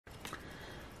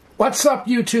What's up,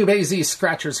 YouTube? AZ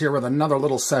Scratchers here with another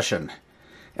little session.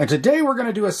 And today we're going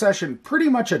to do a session pretty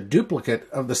much a duplicate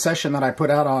of the session that I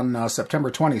put out on September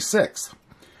 26th.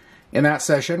 In that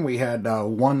session, we had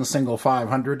one single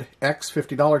 500X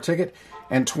 $50 ticket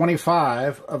and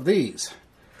 25 of these.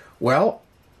 Well,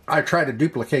 I tried to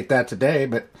duplicate that today,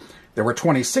 but there were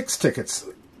 26 tickets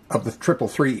of the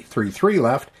 33333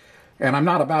 left, and I'm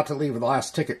not about to leave the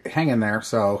last ticket hanging there,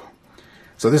 so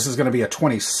this is going to be a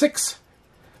 26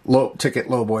 ticket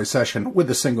LOWBOY session with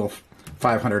the single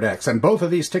 500X. And both of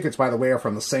these tickets, by the way, are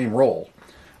from the same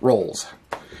rolls.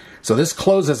 So this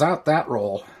closes out that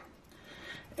roll.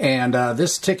 And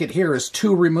this ticket here is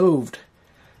 2 removed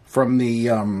from the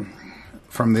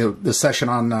session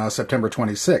on September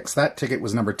 26th. That ticket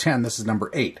was number 10. This is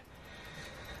number 8.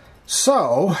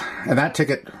 So, and that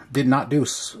ticket did not do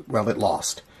well. It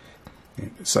lost.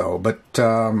 So, but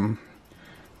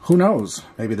who knows?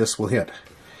 Maybe this will hit.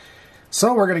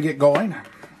 So we're going to get going,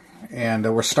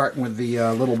 and we're starting with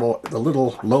the little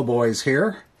LOWBOYs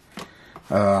here.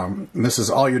 This is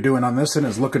all you're doing on this one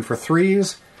is looking for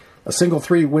threes. A single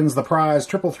 3 wins the prize.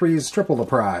 Triple threes triple the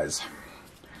prize.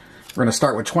 We're going to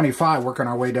start with 25, working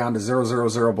our way down to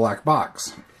 000 black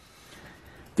box.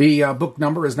 The book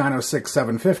number is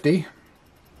 906750,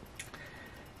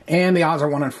 and the odds are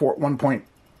 1 in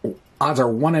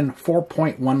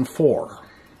 4.14.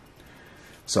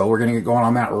 So we're going to get going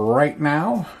on that right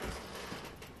now.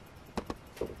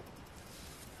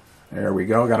 There we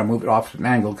go. Got to move it off at an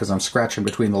angle because I'm scratching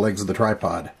between the legs of the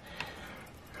tripod.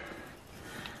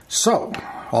 So,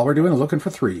 all we're doing is looking for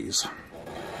threes.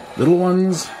 Little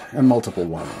ones and multiple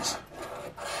ones.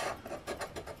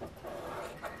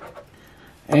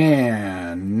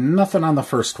 And nothing on the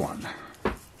first one.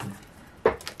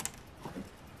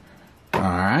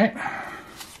 Alright.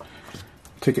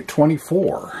 Ticket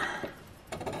 24.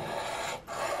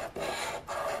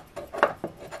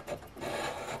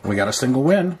 We got a single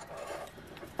win.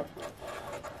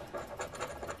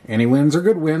 Any wins are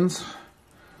good wins.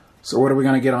 So what are we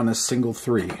going to get on this single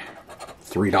 3?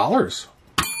 $3.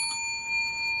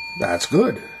 That's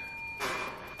good.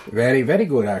 Very, very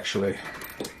good, actually.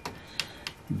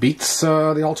 Beats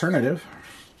the alternative.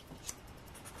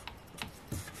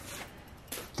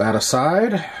 That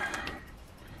aside,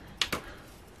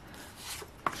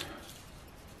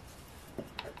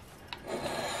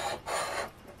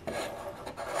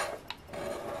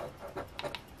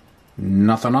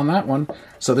 nothing on that one.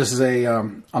 So this is a,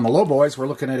 on the LOWBOYs, we're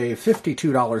looking at a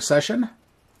 $52 session.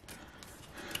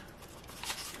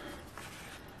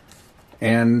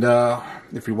 And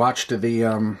if you watched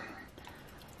the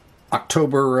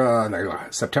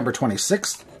September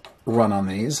 26th run on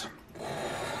these,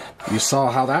 you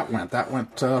saw how that went. That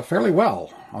went fairly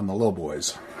well on the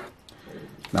LOWBOYs.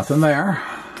 Nothing there.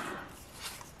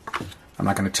 I'm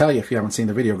not going to tell you if you haven't seen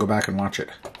the video. Go back and watch it.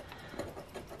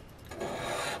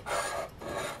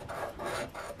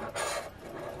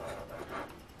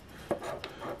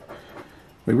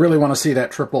 We really want to see that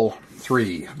triple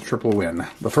win.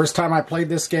 The first time I played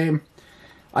this game,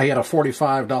 I had a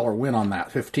 $45 win on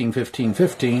that, 15, 15,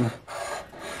 15.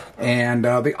 And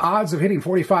the odds of hitting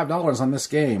 $45 on this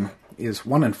game is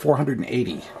 1 in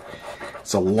 480.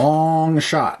 It's a long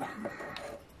shot.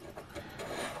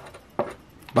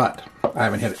 But I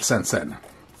haven't hit it since then.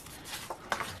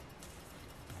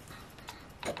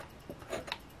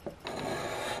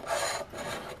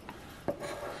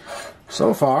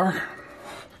 So far,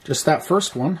 just that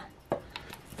first one,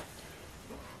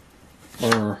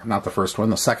 or not the first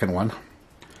one, the second one,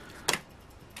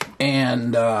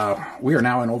 and we are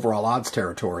now in overall odds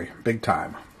territory, big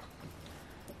time.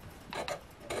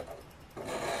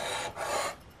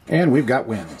 And we've got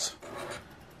wins.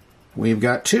 We've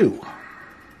got 2.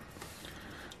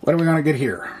 What are we going to get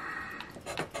here?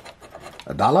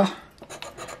 $1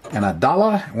 and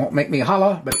 $1. It won't make me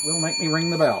holla, but it will make me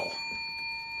ring the bell.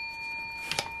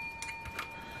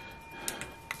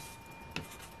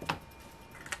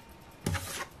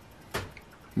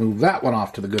 Move that one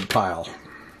off to the good pile.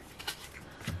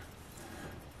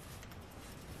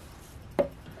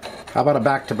 How about a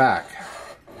back-to-back?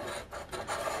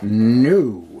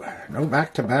 No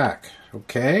back-to-back.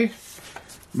 Okay,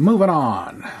 moving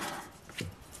on.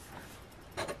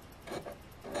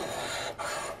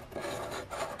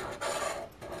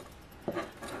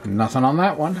 Nothing on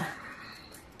that one.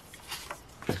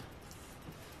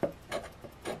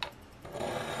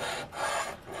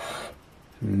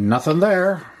 Nothing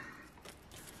there.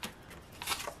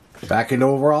 Back into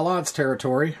overall odds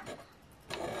territory.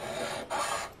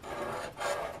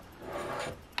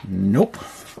 Nope.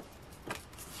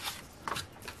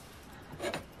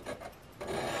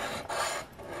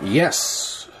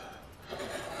 Yes.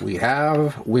 We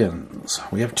have wins.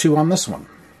 We have 2 on this one.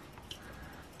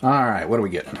 All right, what are we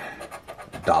getting?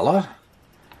 $1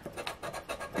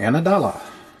 and $1.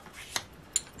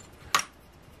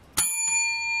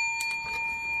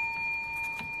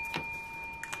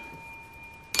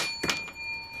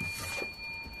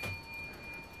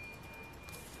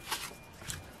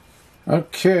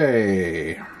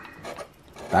 Okay.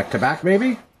 Back to back,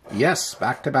 maybe? Yes,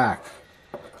 back to back.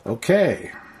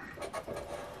 Okay.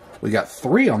 We got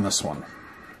 3 on this one.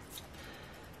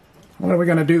 What are we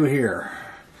going to do here?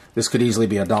 This could easily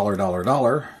be $1,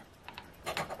 $1.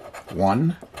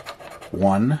 1,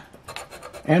 1,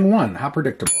 and 1. How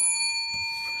predictable.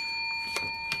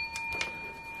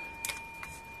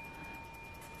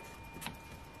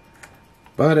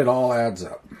 But it all adds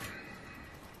up.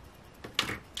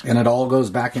 And it all goes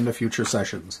back into future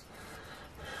sessions.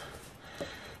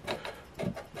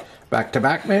 Back to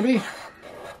back, maybe?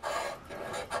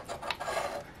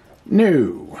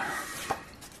 No.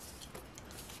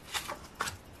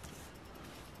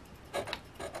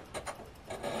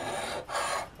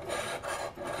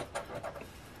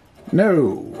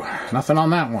 No. Nothing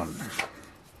on that one.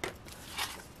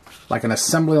 Like an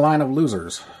assembly line of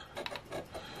losers.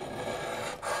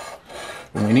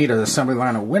 And we need an assembly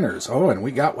line of winners. Oh, and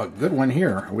we got a good one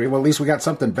here. Well, at least we got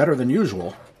something better than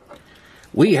usual.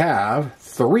 We have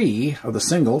 3 of the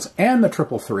singles and the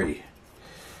triple 3.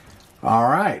 All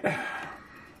right.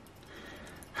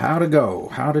 How to go?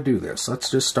 How to do this? Let's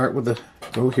just start with the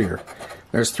go here.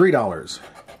 There's $3,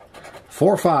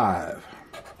 4, 5,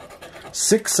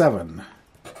 6, 7,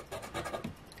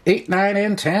 8, 9,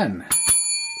 and 10.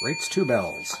 Rates 2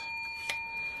 bells.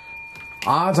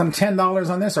 Odds on $10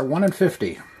 on this are 1 in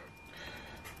 50.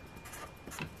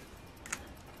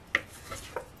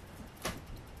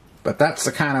 But that's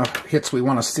the kind of hits we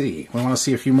want to see. We want to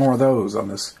see a few more of those on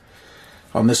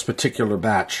this particular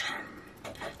batch.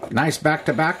 Nice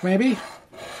back-to-back, maybe?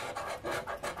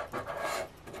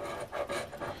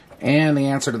 And the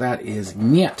answer to that is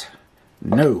niet.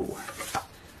 No.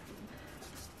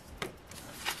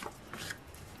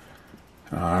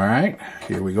 All right,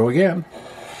 here we go again.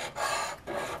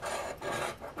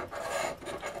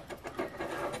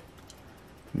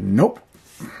 Nope.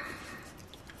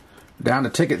 Down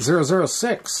to ticket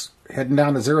 006. Heading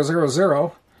down to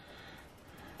 000.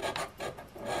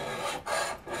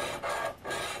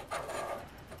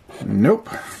 Nope.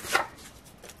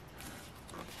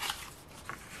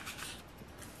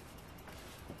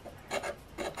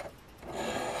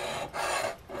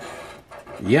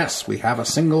 Yes, we have a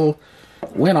single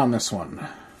win on this one.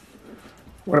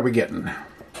 What are we getting?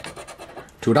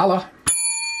 $2.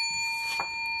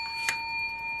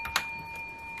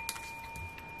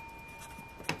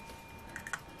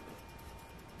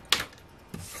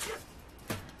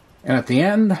 And at the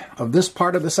end of this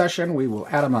part of the session, we will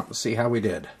add them up and see how we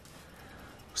did.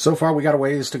 So far, we got a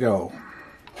ways to go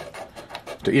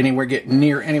to anywhere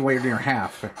near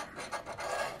half.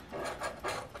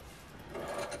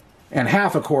 And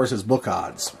half, of course, is book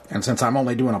odds. And since I'm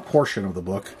only doing a portion of the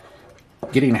book,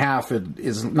 getting half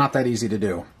is not that easy to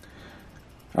do.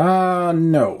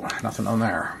 No, nothing on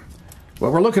there.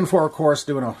 What we're looking for, of course,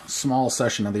 doing a small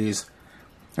session of these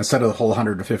instead of the whole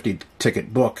 150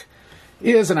 ticket book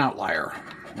is an outlier.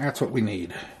 That's what we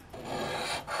need.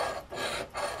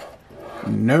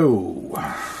 No.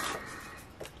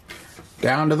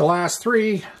 Down to the last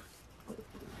 3.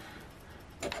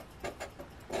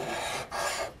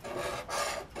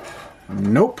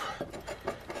 Nope.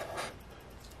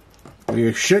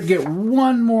 We should get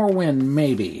one more win,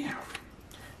 maybe.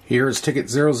 Here's ticket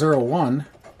 001.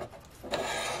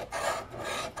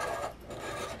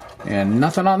 And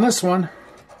nothing on this one.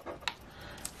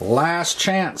 Last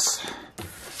chance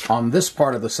on this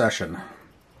part of the session.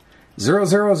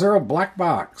 000 black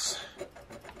box.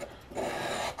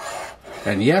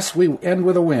 And yes, we end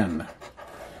with a win.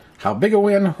 How big a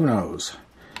win? Who knows?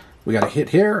 We got a hit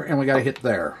here and we got a hit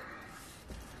there.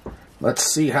 Let's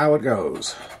see how it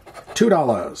goes.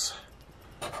 $2.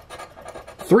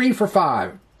 3 for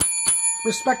 5.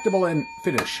 Respectable and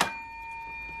finish.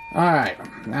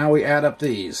 Alright, now we add up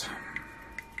these.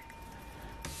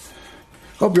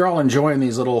 Hope you're all enjoying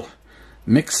these little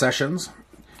mix sessions.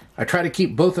 I try to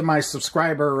keep both of my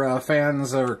subscriber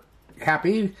fans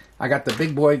happy. I got the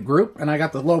Big Boy group and I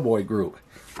got the LOWBOY group.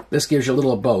 This gives you a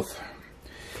little of both.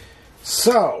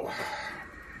 So,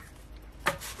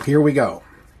 here we go.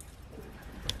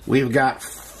 We've got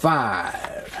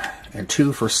 5 and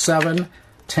 2 for 7,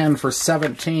 10 for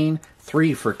 17,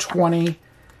 3 for 20,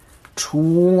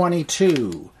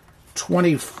 22,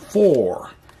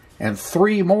 24, and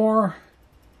 3 more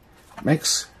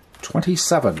makes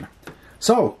 27.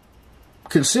 So,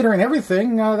 considering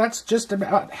everything, that's just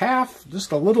about half,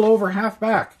 just a little over half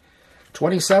back.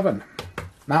 27.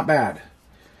 Not bad.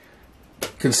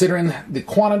 Considering the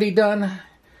quantity done,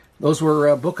 those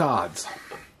were book odds.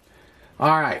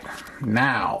 Alright,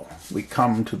 now we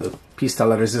come to the pièce de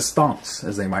la résistance,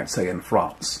 as they might say in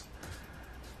France.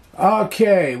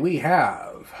 Okay, we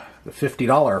have the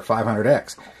 $50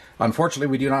 500X. Unfortunately,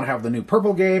 we do not have the new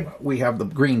purple game. We have the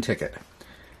green ticket.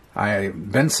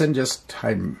 Benson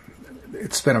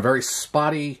it's been a very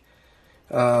spotty,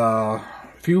 a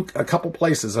couple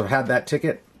places have had that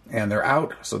ticket, and they're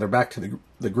out, so they're back to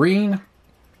the green.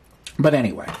 But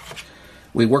anyway,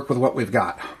 we work with what we've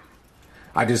got.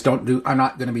 I'm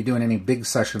not going to be doing any big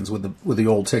sessions with the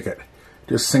old ticket.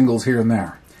 Just singles here and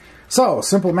there. So,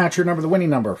 simple match your number, the winning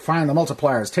number. Find the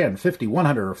multipliers 10, 50,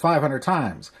 100, or 500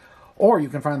 times. Or you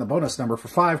can find the bonus number for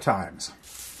 5 times.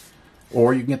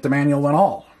 Or you can get the manual and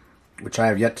all, which I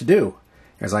have yet to do.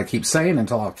 As I keep saying,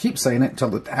 I'll keep saying it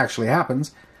until it actually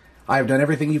happens. I have done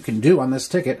everything you can do on this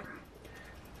ticket.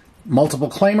 Multiple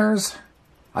claimers.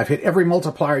 I've hit every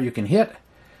multiplier you can hit,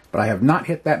 but I have not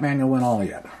hit that manual and all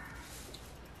yet.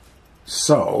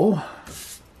 So,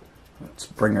 let's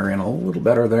bring her in a little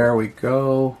better. There we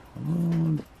go.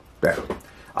 Better.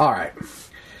 All right.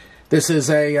 This is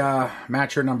a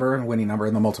match your number and winning number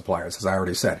in the multipliers, as I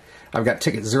already said. I've got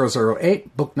ticket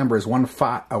 008. Book number is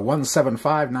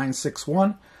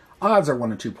 175961. Odds are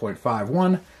 1 to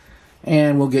 2.51.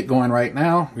 And we'll get going right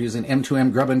now. We're using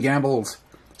M2M Grub and Gamble's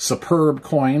superb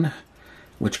coin,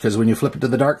 because when you flip it to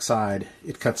the dark side,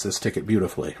 it cuts this ticket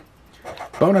beautifully.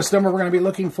 Bonus number we're going to be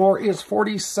looking for is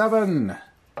 47.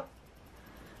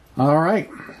 All right,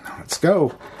 let's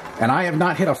go. And I have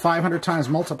not hit a 500 times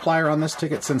multiplier on this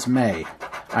ticket since May.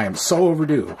 I am so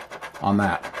overdue on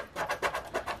that.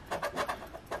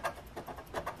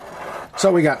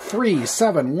 So we got 3,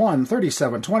 7, 1,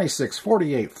 37, 26,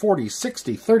 48, 40,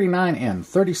 60, 39, and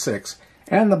 36.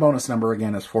 And the bonus number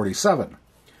again is 47.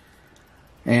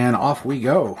 And off we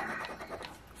go.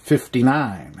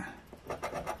 59.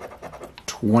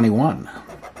 21.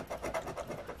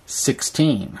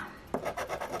 16.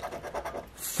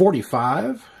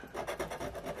 45.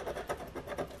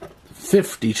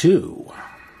 52.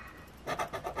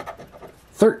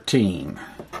 13.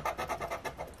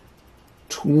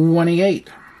 28.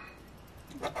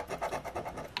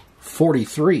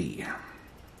 43.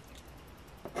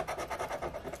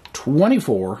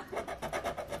 24.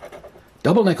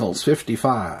 Double nickels,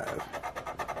 55.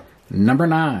 Number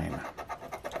 9.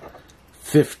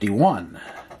 51.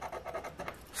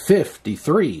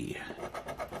 53.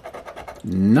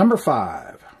 Number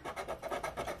 5.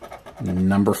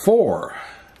 Number 4.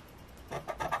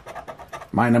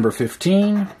 My number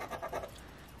 15.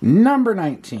 Number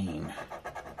 19.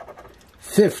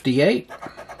 58.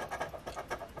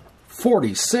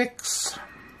 46.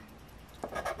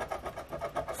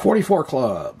 44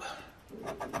 club.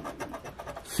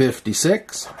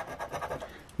 56.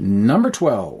 Number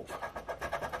 12.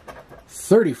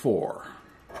 34.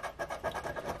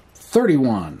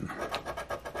 31.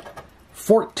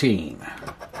 14.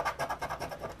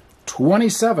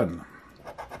 27.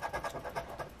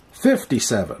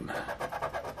 57.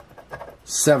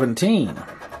 17.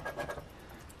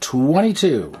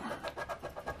 22.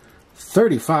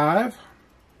 35.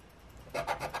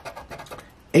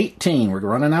 18. We're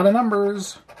running out of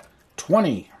numbers.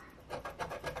 20.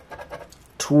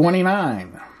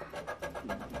 29.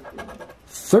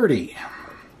 30.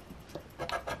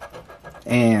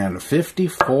 And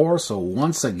 54. So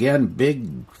once again,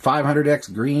 big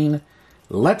 500X green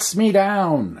lets me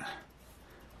down.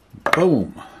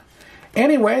 Boom.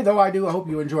 Anyway, though, I do hope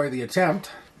you enjoy the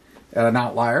attempt at an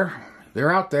outlier.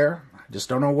 They're out there. I just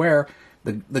don't know where.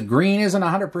 The green isn't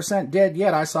 100% dead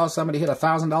yet. I saw somebody hit a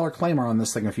 $1,000 claimer on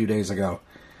this thing a few days ago.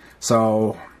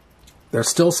 So there's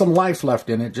still some life left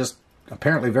in it. Just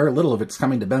apparently very little of it's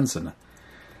coming to Benson.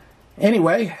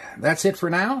 Anyway, that's it for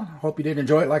now. Hope you did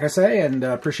enjoy it, like I say, and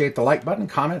appreciate the like button,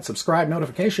 comment, subscribe,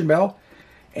 notification bell.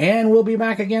 And we'll be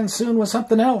back again soon with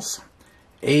something else.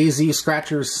 AZ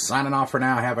Scratchers signing off for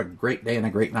now. Have a great day and a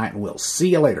great night, and we'll see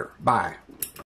you later. Bye.